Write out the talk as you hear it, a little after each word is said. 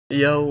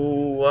Yo,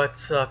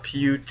 what's up,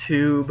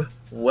 YouTube?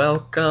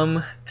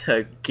 Welcome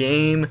to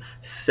Game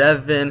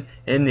 7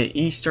 in the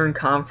Eastern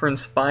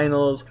Conference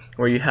Finals,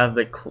 where you have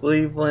the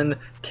Cleveland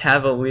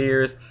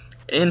Cavaliers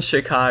in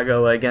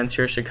Chicago against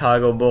your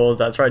Chicago Bulls.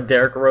 That's right,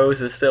 Derrick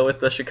Rose is still with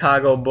the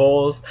Chicago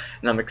Bulls,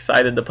 and I'm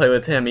excited to play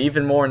with him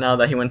even more now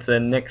that he went to the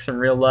Knicks in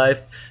real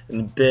life.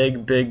 And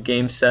big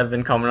Game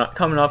 7 coming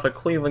off a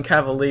Cleveland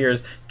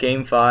Cavaliers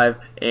Game 5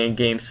 and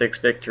Game 6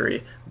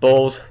 victory.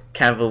 Bulls,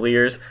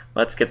 Cavaliers,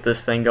 let's get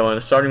this thing going.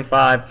 The starting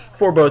five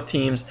for both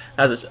teams,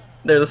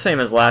 they're the same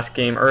as last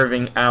game: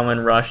 Irving, Allen,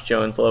 Rush,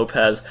 Jones,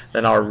 Lopez.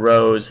 Then our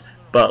Rose,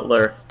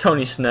 Butler,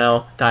 Tony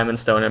Snell, Diamond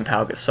Stone, and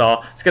Pau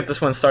Gasol. Let's get this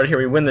one started here.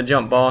 We win the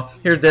jump ball.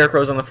 Here's Derrick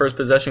Rose on the first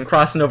possession,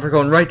 crossing over,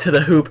 going right to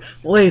the hoop,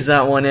 lays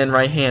that one in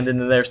right-handed,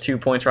 and there's 2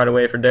 points right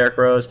away for Derrick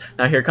Rose.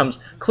 Now here comes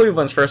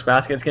Cleveland's first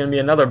basket. It's going to be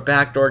another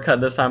backdoor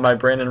cut, this time by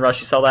Brandon Rush.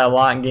 You saw that a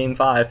lot in Game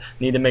 5.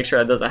 Need to make sure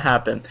that doesn't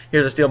happen.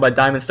 Here's a steal by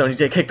Diamond Stone. He's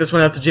going to kick this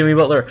one out to Jimmy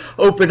Butler.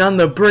 Open on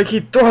the break.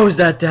 He throws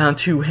that down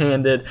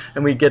two-handed,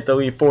 and we get the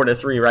lead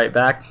 4-3 right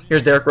back.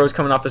 Here's Derrick Rose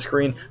coming off the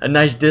screen. A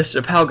nice dish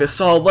to Pau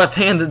Gasol.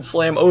 Left-handed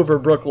slam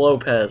over Brook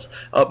Lopez.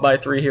 Up by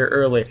 3 here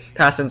early.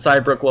 Pass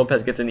inside. Brook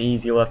Lopez gets an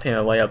easy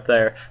left-handed layup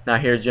there. Now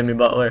here's Jimmy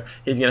Butler.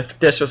 He's going to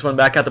dish this one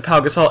back out to Pau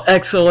Gasol.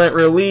 Excellent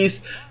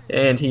release,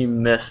 and he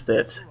missed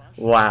it.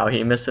 Wow,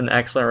 he missed an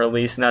excellent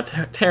release. Now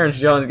Terrence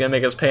Jones is going to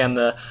make us pay on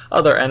the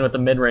other end with the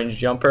mid-range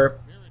jumper.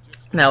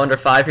 Now under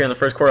 5 here in the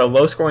first quarter, a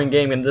low-scoring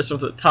game, and this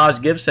was with Taj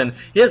Gibson.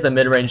 He has the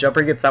mid-range jumper.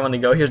 He gets that one to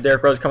go. Here's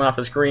Derrick Rose coming off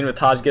the screen with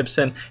Taj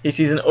Gibson. He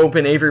sees an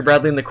open Avery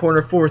Bradley in the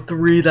corner for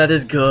 3. That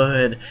is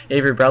good.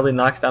 Avery Bradley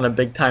knocks down a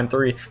big-time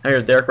 3. Now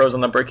here's Derrick Rose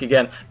on the break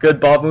again. Good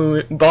ball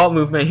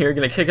movement here.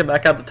 Going to kick it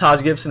back out to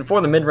Taj Gibson for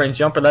the mid-range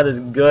jumper. That is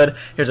good.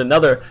 Here's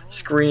another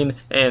screen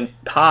and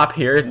pop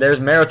here.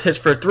 There's Mirotic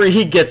for 3.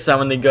 He gets that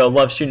one to go.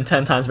 Love shooting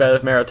 10 times better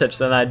with Mirotic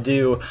than I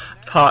do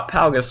Pau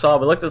Gasol.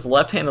 But look at this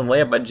left-handed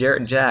layup by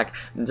Jarrett Jack.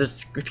 And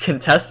just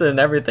contested and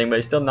everything, but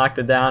he still knocked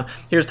it down.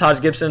 Here's Taj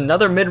Gibson,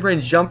 another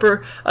mid-range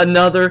jumper,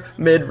 another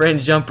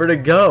mid-range jumper to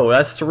go.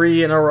 That's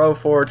 3 in a row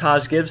for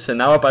Taj Gibson.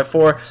 Now up by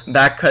 4,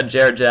 back cut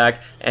Jarrett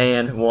Jack,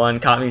 and 1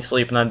 caught me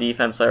sleeping on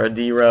defense there,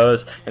 D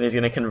Rose, and he's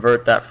going to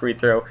convert that free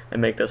throw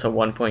and make this a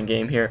 1-point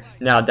game here.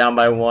 Now down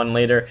by 1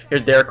 later.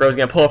 Here's Derrick Rose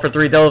going to pull up for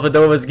 3.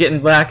 Dellavedova's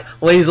getting back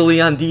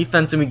lazily on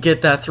defense, and we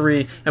get that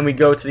 3, and we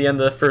go to the end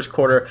of the first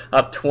quarter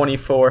up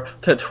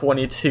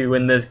 24-22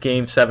 in this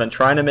Game 7,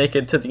 trying to make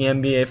it to the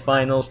NBA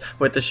Finals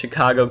with the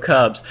Chicago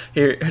Cubs.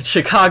 Here,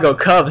 Chicago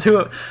Cubs,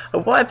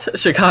 what?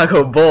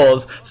 Chicago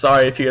Bulls.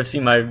 Sorry, if you have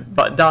seen my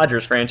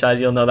Dodgers franchise,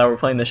 you'll know that we're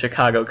playing the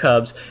Chicago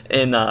Cubs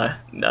in the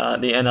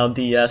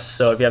NLDS,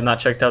 so if you have not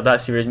checked out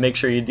that series, make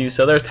sure you do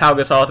so. There's Pau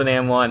Gasol with an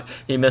and-1.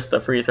 He missed the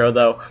free throw,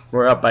 though.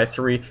 We're up by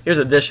 3. Here's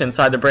a dish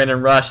inside to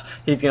Brandon Rush.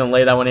 He's going to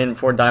lay that one in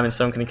before Diamond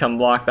Stone can come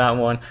block that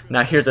one.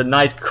 Now here's a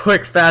nice,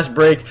 quick, fast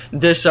break.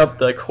 Dish up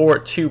the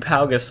court to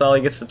Pau Gasol.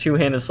 He gets the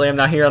two-handed slam.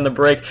 Now here on the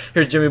break,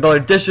 here's Jimmy Butler.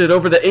 Dish it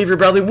over to Avery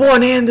Bradley.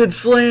 One-handed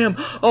slam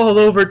all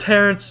over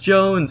Terrence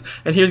Jones.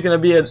 And here's going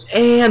to be an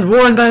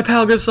and-1 by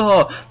Pau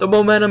Gasol. The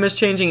momentum is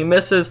changing. He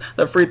misses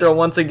the free throw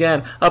once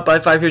again. Up by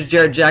 5. Here's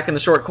Jarrett Jack in the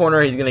short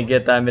corner. He's going to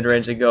get that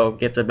mid-range to go.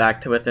 Gets it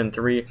back to within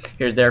 3.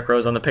 Here's Derrick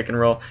Rose on the pick and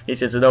roll. He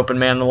sees an open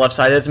man on the left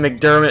side. It's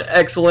McDermott.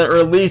 Excellent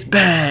release.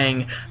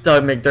 Bang!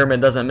 Doug McDermott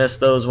doesn't miss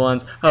those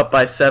ones. Up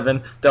by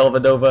 7.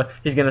 Dellavedova.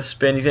 He's going to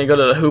spin. He's going to go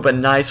to the hoop. A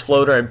nice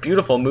floater. A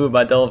beautiful move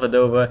by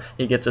Dellavedova.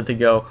 He gets it to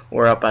go.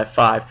 We're up by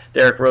 5.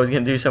 Derrick Rose is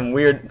going to do some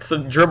weird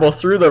dribble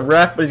through the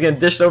ref, but he's going to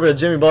dish it over to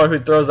Jimmy Butler,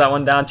 who throws that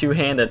one down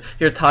two-handed.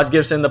 Here's Taj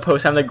Gibson in the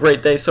post, having a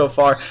great day so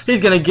far.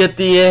 He's going to get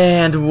the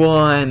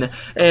and-1.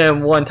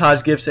 And-1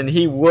 Taj Gibson.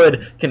 He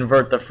would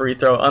convert the free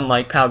throw,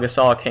 unlike Pau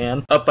Gasol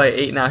can. Up by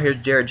 8 now.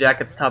 Here's Jarrett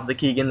Jack at the top of the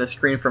key, getting the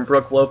screen from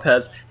Brook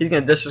Lopez. He's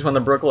going to dish this one to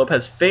Brook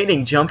Lopez.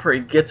 Fading jumper. He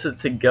gets it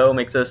to go.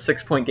 Makes it a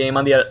 6-point game.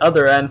 On the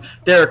other end,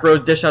 Derrick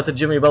Rose dish out to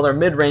Jimmy Butler.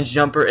 Mid-range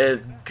jumper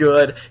is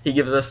good. He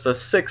gives us the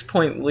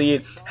 6-point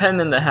lead heading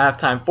into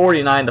halftime,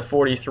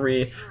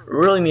 49-43.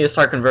 Really need to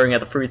start converting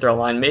at the free throw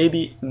line.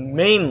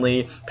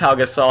 Mainly Pau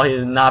Gasol. He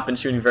has not been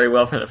shooting very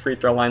well from the free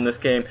throw line this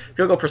game.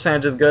 Field goal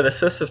percentage is good.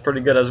 Assists is pretty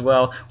good as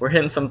well. We're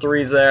hitting some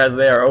 3s there, as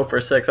they are 0 for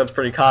 6. That's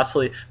pretty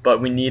costly,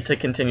 but we need to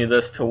continue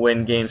this to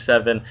win Game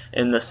 7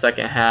 in the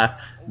second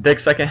half.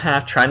 Big second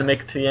half, trying to make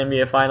it to the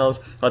NBA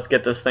Finals. Let's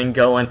get this thing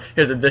going.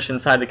 Here's a dish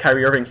inside to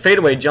Kyrie Irving.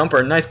 Fadeaway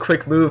jumper. Nice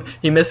quick move.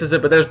 He misses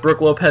it, but there's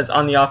Brook Lopez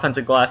on the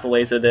offensive glass.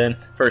 Lays it in.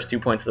 First 2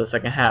 points of the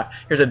second half.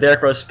 Here's a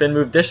Derrick Rose spin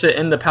move. Dish it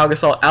into Pau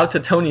Gasol. Out to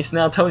Tony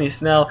Snell. Tony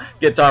Snell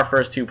gets our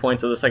first 2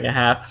 points of the second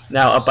half.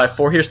 Now up by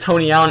 4. Here's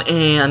Tony Allen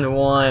and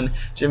 1.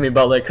 Jimmy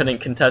Butler couldn't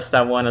contest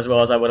that one as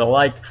well as I would have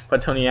liked,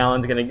 but Tony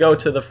Allen's going to go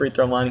to the free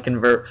throw line and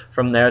convert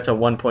from there. It's a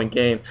 1-point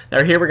game.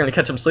 Now here we're going to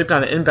catch him sleeping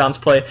on an inbounds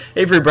play.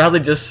 Avery Bradley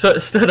just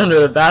stood under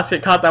the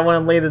basket. Caught that one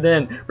and laid it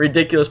in.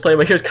 Ridiculous play,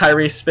 but here's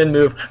Kyrie's spin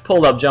move,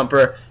 pulled up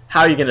jumper.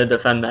 How are you going to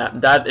defend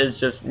that? That is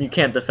just, you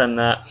can't defend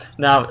that.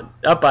 Now,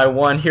 up by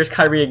 1. Here's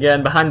Kyrie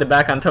again, behind the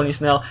back on Tony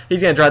Snell.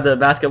 He's going to drive to the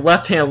basket,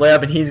 left-hand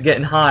layup, and he's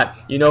getting hot.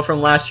 You know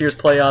from last year's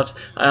playoffs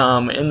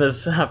in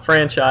this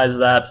franchise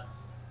that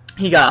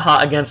He got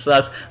hot against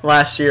us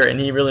last year, and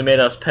he really made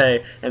us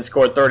pay and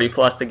scored 30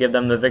 plus to give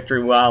them the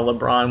victory while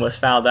LeBron was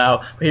fouled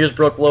out. But here's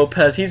Brook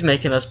Lopez. He's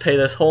making us pay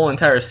this whole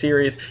entire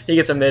series. He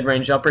gets a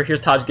mid-range jumper. Here's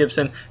Taj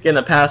Gibson getting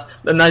a pass.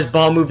 The nice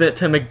ball movement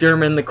to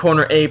McDermott in the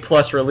corner. A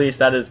plus release.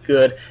 That is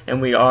good,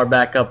 and we are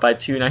back up by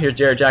 2. Now here's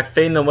Jared Jack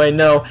fading away.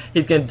 No,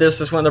 he's going to dish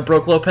this one to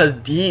Brook Lopez.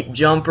 Deep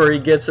jumper. He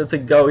gets it to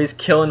go. He's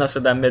killing us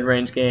with that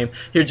mid-range game.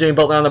 Here's Jimmy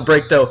Butler on the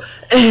break, though.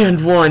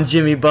 And one,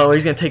 Jimmy Butler.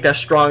 He's going to take that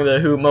strong to the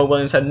hoop. Mo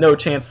Williams had no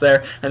chance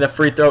there, and the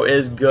free throw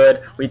is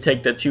good. We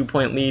take the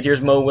 2-point lead.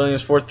 Here's Mo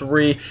Williams for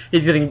 3.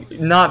 He's going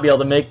to not be able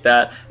to make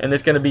that, and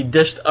it's going to be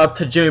dished up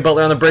to Jimmy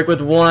Butler on the break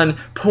with 1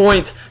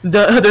 point.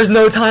 There's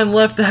no time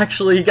left,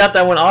 actually. He got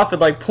that one off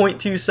with like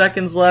 0.2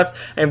 seconds left,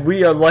 and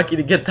we are lucky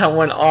to get that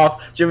one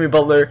off. Jimmy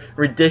Butler,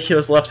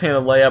 ridiculous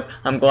left-handed layup.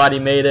 I'm glad he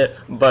made it,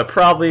 but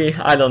probably,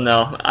 I don't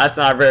know. That's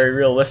not very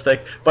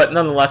realistic, but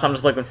nonetheless, I'm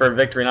just looking for a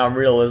victory, not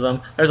realism.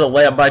 There's a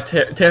layup by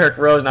Derrick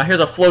Rose. Now here's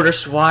a floater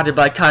swatted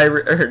by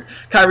Kyrie.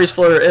 Kyrie's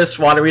floater is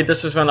swatted. We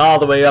just went all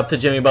the way up to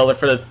Jimmy Butler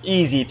for the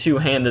easy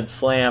two-handed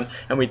slam,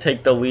 and we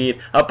take the lead.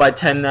 Up by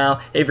 10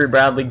 now. Avery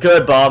Bradley,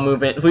 good ball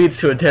movement, leads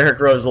to a Derrick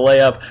Rose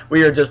layup.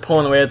 We are just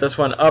pulling away at this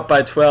one. Up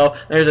by 12.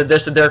 There's a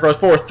dish to Derrick Rose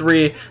for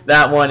 3.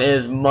 That one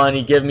is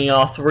money. Give me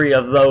all 3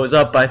 of those.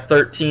 Up by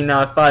 13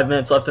 now. 5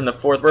 minutes left in the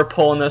fourth. We're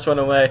pulling this one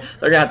away.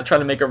 They're going to have to try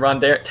to make a run.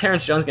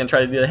 Terrence Jones going to try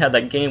to do. They had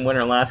that game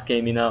winner last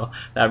game, you know.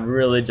 That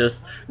really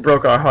just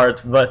broke our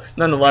hearts. But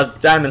nonetheless,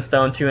 Diamond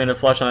Stone, two-handed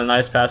flush on a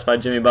nice pass by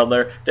Jimmy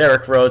Butler.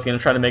 Derrick Rose going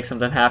to try to make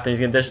something happen. He's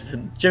going to dish it to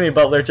Jimmy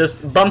Butler.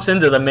 Just bumps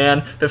into the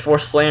man before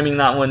slamming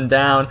that one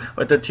down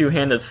with the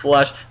two-handed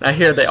flush. Now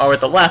here they are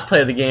with the last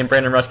play of the game.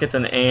 Brandon Rush gets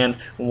an and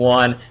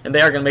 1. And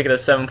they are going to make it a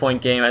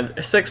 7-point game, a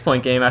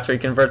 6-point game after he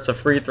converts a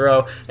free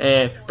throw.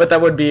 But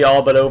that would be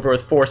all but over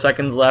with 4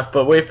 seconds left.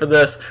 But wait for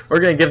this. We're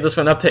going to give this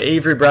one up to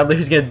Avery Bradley,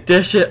 who's going to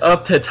dish it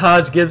up to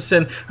Taj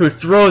Gibson, who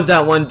throws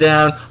that one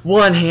down.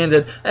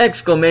 One-handed,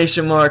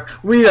 exclamation mark.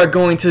 We are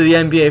going to the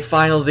NBA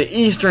Finals, the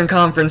Eastern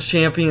Conference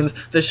champions,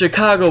 the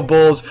Chicago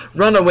Bulls.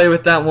 Run away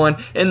with that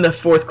one in the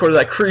fourth quarter.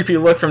 That creepy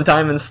look from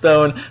Diamond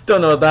Stone.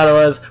 Don't know what that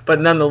was,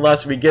 but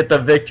nonetheless, we get the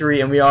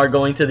victory, and we are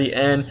going to the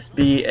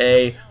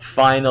NBA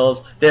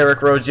Finals.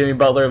 Derrick Rose, Jimmy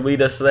Butler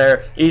lead us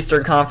there.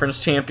 Eastern Conference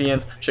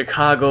champions,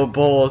 Chicago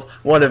Bulls.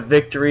 What a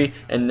victory.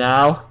 And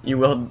now you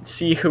will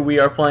see who we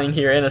are playing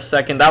here in a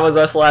second. That was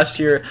us last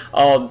year,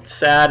 all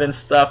sad and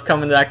stuff,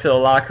 coming back to the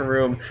locker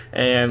room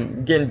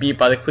and getting beat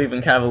by the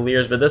Cleveland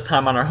Cavaliers. But this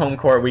time on our home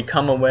court, we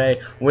come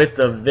away with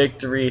the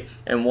victory,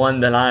 and one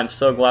that I'm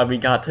so glad we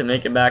got to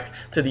make it back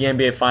to the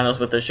NBA Finals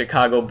with the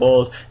Chicago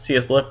Bulls. See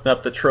us lifting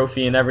up the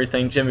trophy and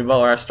everything. Jimmy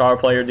Butler, our star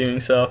player, doing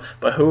so.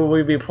 But who will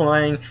we be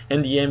playing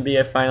in the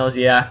NBA Finals?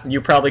 Yeah,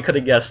 you probably could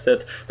have guessed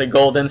it. The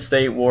Golden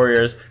State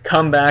Warriors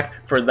come back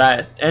for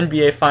that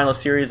NBA Finals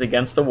series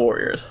against the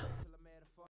Warriors.